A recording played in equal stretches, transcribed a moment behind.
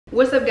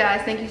What's up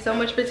guys, thank you so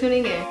much for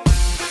tuning in.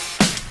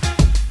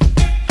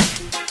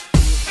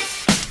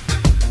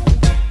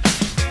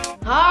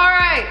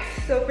 Alright,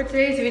 so for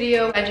today's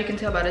video, as you can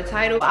tell by the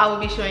title, I will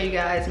be showing you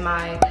guys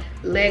my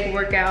leg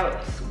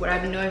workouts, what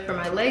I've been doing for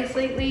my legs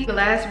lately. The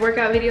last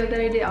workout video that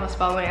I did, I was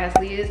following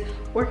Leah's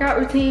workout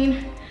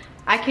routine.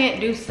 I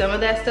can't do some of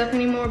that stuff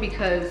anymore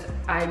because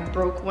I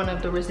broke one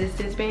of the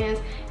resistance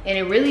bands, and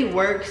it really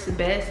works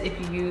best if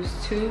you use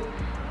two,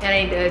 and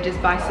I need to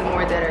just buy some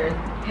more that are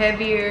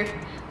heavier.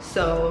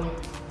 So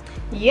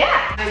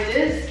yeah, I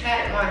just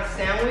had my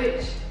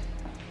sandwich,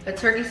 a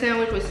turkey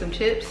sandwich with some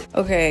chips.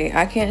 Okay,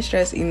 I can't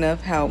stress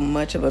enough how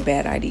much of a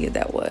bad idea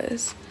that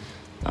was.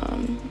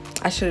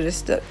 I should have just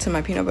stuck to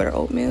my peanut butter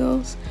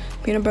oatmeals.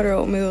 Peanut butter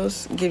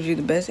oatmeals gives you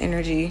the best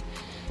energy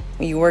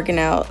when you're working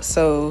out,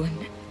 so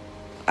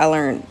I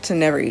learned to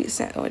never eat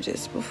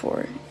sandwiches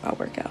before I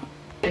work out.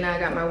 And I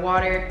got my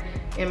water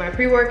and my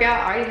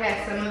pre-workout. I already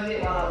had some of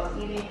it while I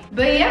was eating.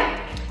 But yeah,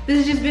 this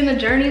has just been a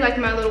journey, like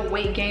my little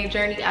weight gain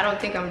journey. I don't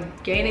think I'm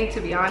gaining,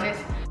 to be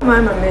honest.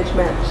 Mind my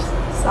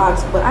mismatched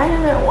socks, but I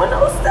am at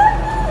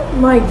 107.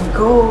 My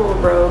goal,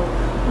 bro.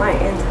 My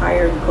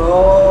entire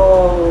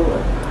goal.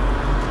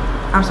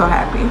 I'm so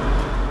happy.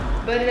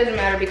 But it doesn't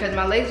matter because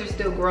my legs are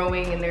still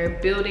growing and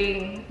they're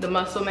building the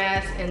muscle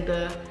mass and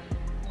the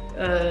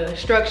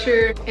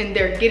structure, and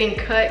they're getting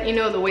cut, you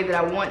know, the way that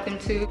I want them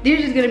to. These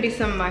are just gonna be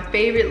some of my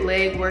favorite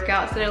leg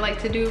workouts that I like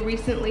to do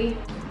recently.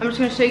 I'm just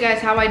gonna show you guys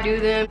how I do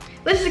them.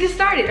 Let's just get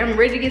started. I'm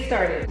ready to get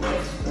started.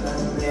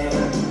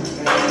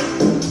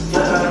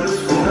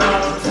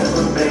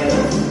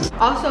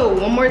 Also,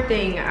 one more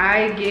thing,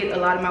 I get a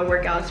lot of my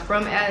workouts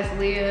from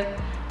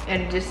Leah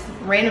and just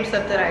random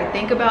stuff that I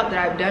think about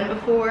that I've done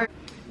before.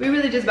 We're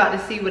really just about to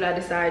see what I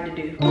decide to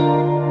do.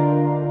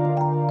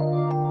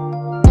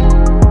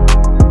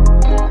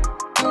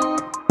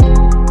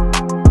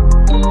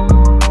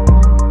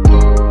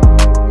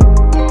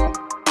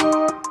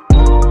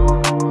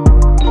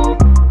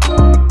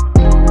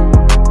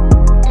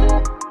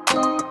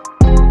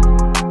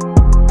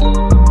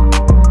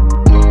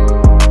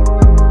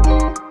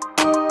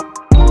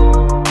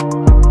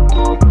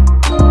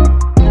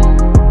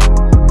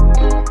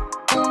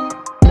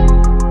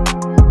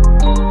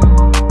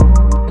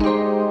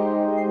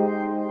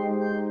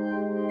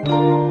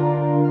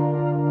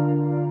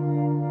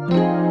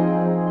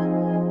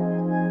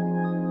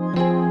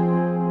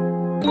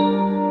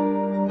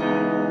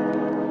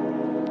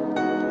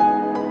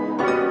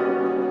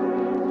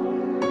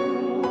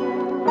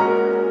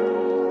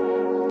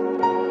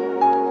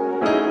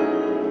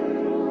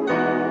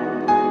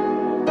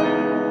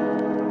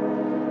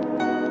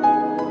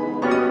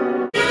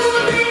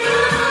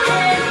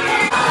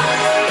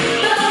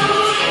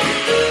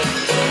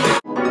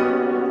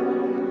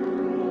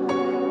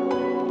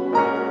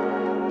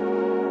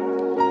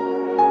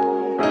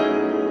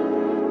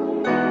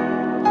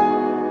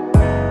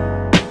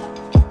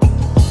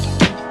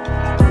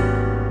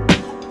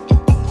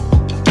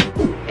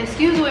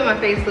 My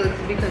face looks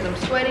because I'm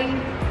sweating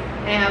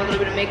and I have a little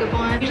bit of makeup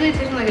on. Usually it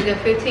takes me like a good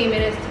 15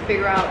 minutes to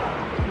figure out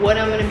what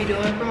I'm going to be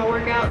doing for my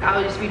workout.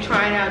 I'll just be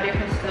trying out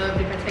different stuff,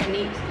 different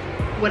techniques,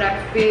 what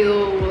I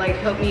feel will like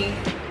help me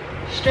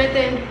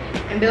strengthen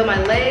and build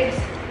my legs.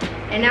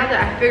 And now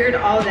that I figured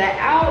all that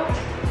out,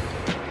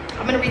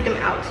 I'm going to read them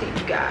out to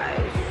you guys.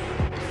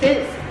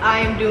 Since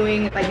I'm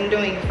doing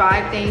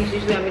 5 things,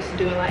 usually I'm used to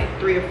doing like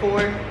 3 or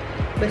 4,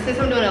 but since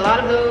I'm doing a lot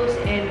of those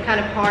and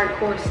kind of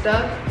hardcore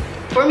stuff,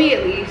 for me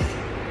at least,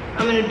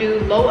 I'm gonna do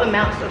low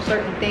amounts of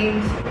certain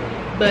things,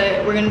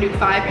 but we're gonna do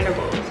 5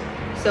 intervals.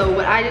 So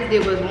what I just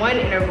did was 1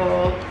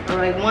 interval, or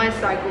like 1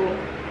 cycle.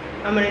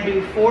 I'm gonna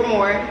do 4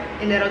 more,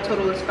 and that'll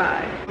total is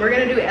 5. We're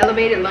gonna do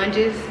elevated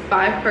lunges,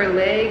 5 per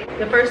leg.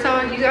 The first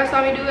time you guys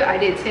saw me do it, I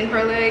did 10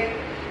 per leg,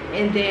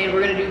 and then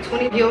we're gonna do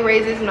 20 heel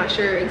raises. I'm not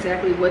sure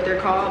exactly what they're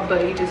called,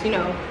 but you just, you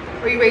know,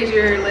 where you raise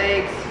your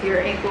legs,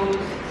 your ankles,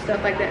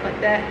 stuff like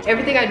that.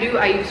 Everything I do,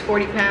 I use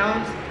 40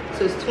 pounds,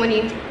 so it's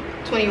 20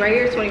 right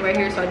here, 20 right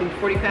here, so I do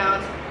 40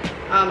 pounds.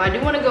 I do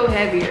want to go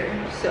heavier,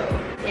 so.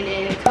 And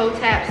then toe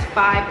taps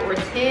 5 or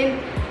 10.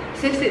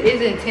 Since it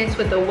is intense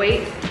with the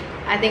weights,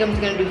 I think I'm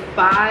just gonna do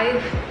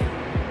 5,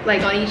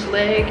 like on each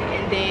leg,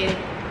 and then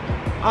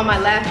on my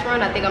last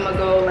run, I think I'm gonna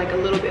go like a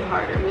little bit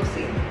harder, we'll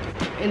see.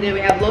 And then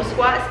we have low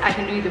squats. I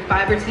can do either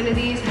 5 or 10 of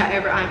these,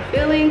 however I'm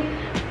feeling,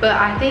 but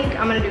I think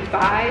I'm gonna do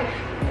 5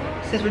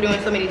 since we're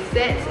doing so many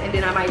sets, and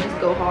then I might just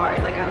go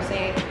hard, like I was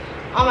saying,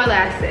 on my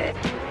last set.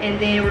 And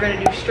then we're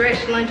gonna do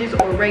stretch lunges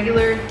or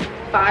regular,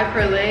 5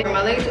 per leg.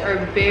 My legs are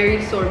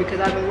very sore because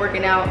I've been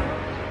working out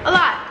a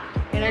lot.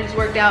 And I just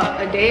worked out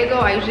a day ago.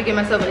 I usually give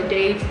myself a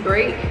day's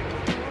break,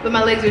 but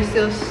my legs are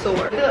still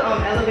sore. The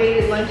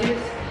elevated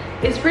lunges,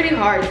 it's pretty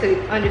hard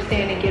to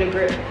understand and get a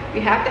grip.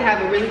 You have to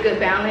have a really good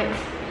balance,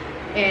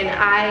 and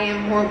I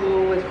am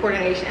horrible with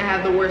coordination. I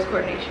have the worst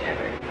coordination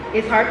ever.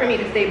 It's hard for me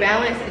to stay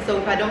balanced, and so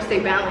if I don't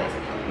stay balanced,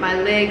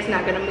 my leg's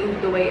not gonna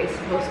move the way it's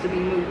supposed to be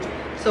moved.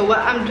 So what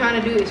I'm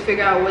trying to do is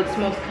figure out what's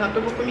most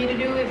comfortable for me to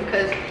do it,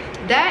 because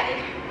that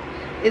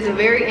is a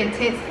very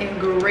intense and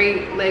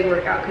great leg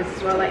workout, because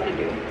it's what I like to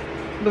do.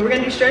 But we're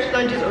gonna do stretch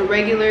lunges or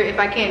regular. If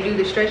I can't do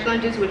the stretch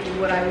lunges, which is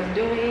what I was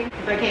doing,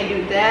 if I can't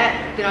do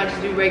that, then I'll just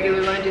do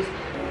regular lunges,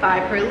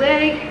 5 per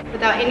leg.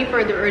 Without any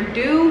further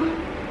ado,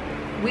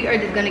 we are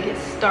just gonna get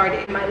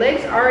started. My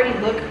legs already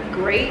look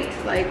great.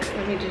 Like,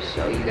 let me just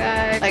show you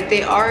guys. Like,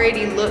 they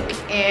already look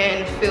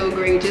and feel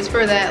great just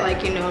for that,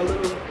 like, you know,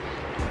 little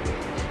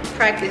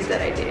practice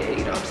that I did,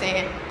 you know what I'm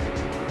saying?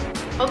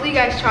 Hopefully you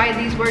guys try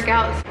these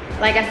workouts.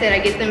 Like I said, I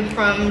get them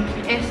from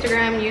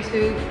Instagram,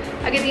 YouTube.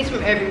 I get these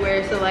from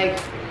everywhere, so like,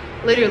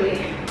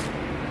 literally.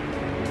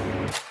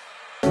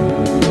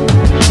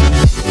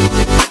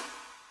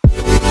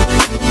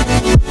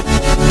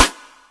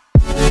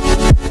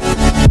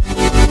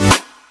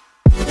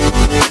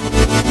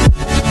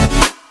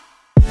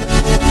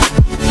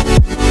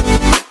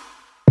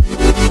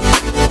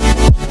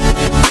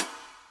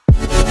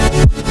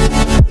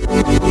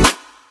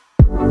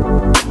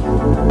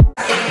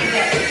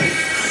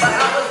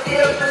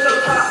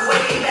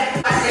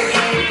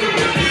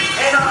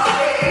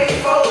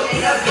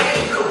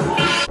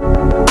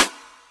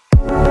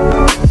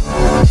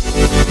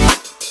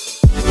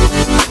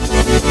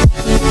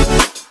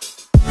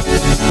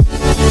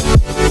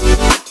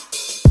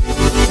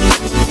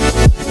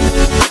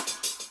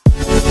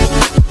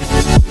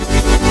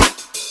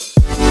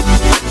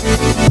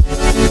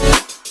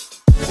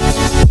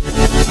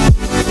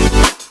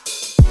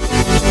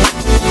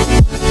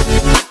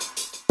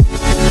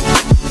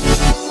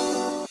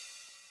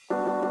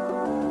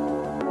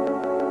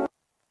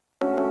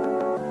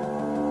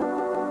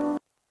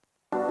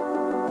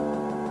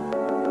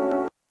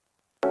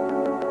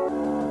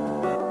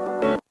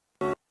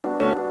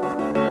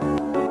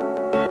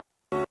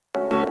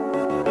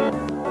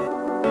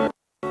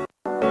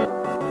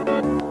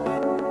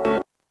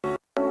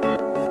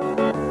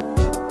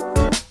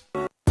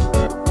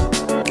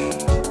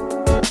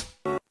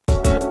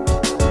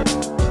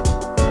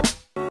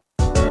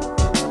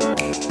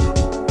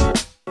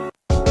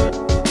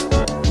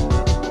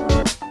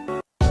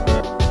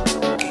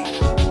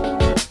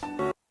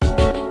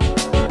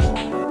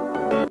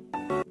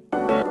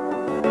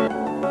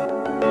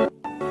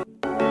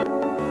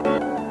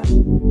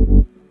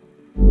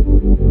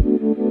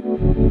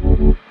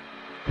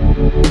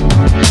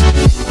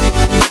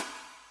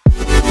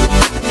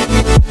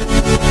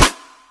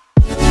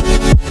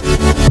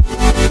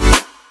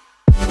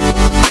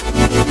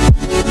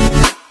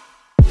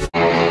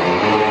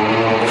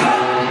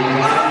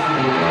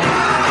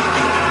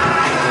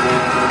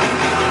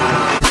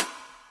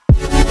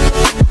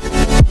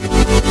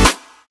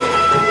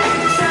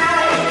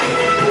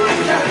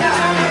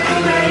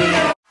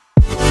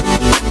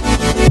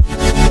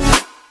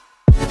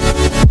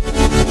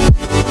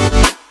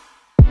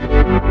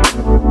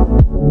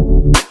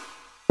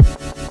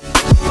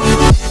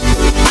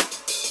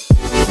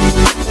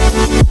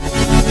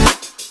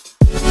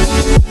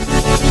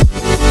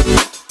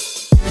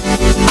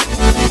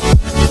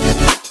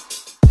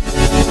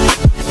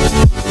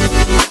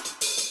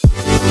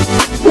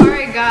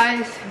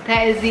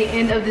 That is the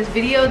end of this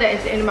video. That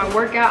is the end of my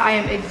workout. I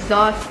am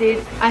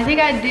exhausted. I think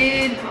I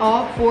did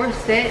all 4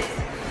 sets.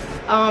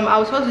 I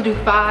was supposed to do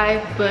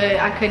 5, but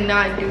I could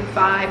not do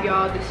 5,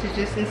 y'all. This is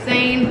just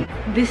insane.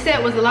 This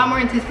set was a lot more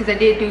intense because I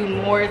did do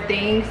more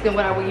things than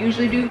what I would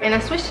usually do, and I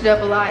switched it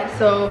up a lot.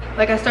 So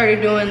like, I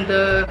started doing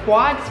the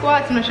quad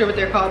squats. I'm not sure what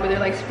they're called, but they're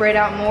like spread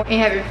out more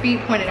and have your feet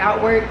pointed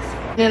outwards.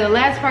 And then the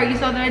last part you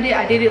saw that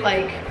I did it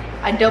like,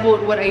 I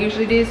doubled what I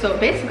usually did. So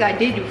basically I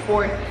did do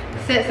 4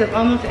 sets of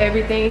almost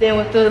everything. Then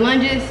with the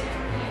lunges,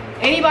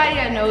 anybody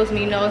that knows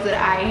me knows that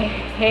I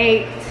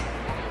hate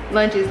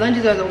lunges.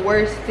 Lunges are the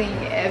worst thing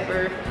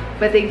ever,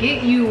 but they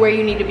get you where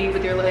you need to be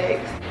with your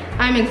legs.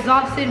 I'm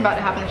exhausted, about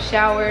to hop in the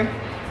shower.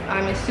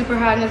 I'm super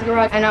hot in this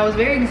garage, and I was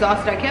very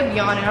exhausted. I kept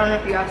yawning. I don't know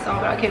if you guys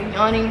saw, but I kept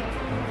yawning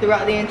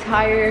throughout the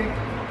entire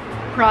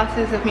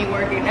process of me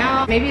working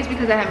out. Maybe it's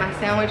because I had my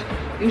sandwich.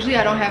 Usually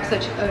I don't have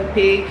such a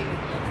big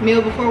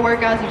meal before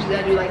workouts. Usually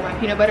I do like my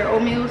peanut butter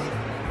oatmeals,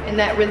 and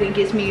that really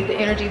gives me the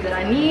energy that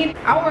I need.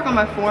 I'll work on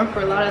my form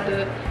for a lot of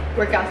the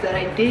workouts that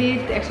I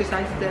did, the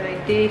exercises that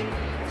I did.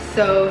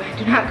 So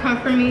do not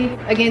come for me.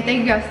 Again, thank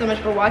you guys so much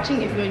for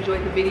watching. If you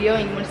enjoyed the video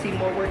and you want to see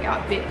more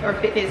workout or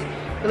fitness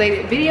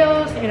related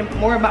videos and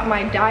more about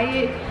my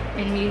diet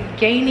and me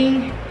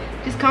gaining,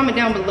 just comment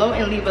down below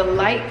and leave a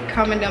like.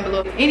 Comment down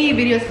below any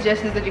video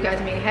suggestions that you guys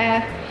may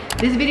have.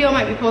 This video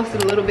might be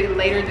posted a little bit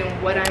later than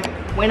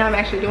when I'm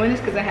actually doing this,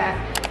 because I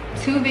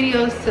have 2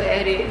 videos to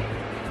edit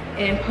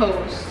and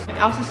post.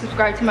 Also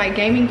subscribe to my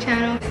gaming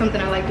channel. It's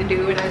something I like to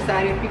do, and I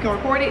decided if you can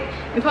record it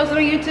and post it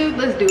on YouTube,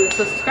 let's do it.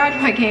 So subscribe to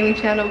my gaming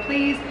channel,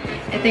 please.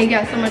 And thank you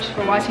guys so much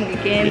for watching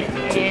again,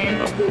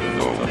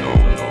 and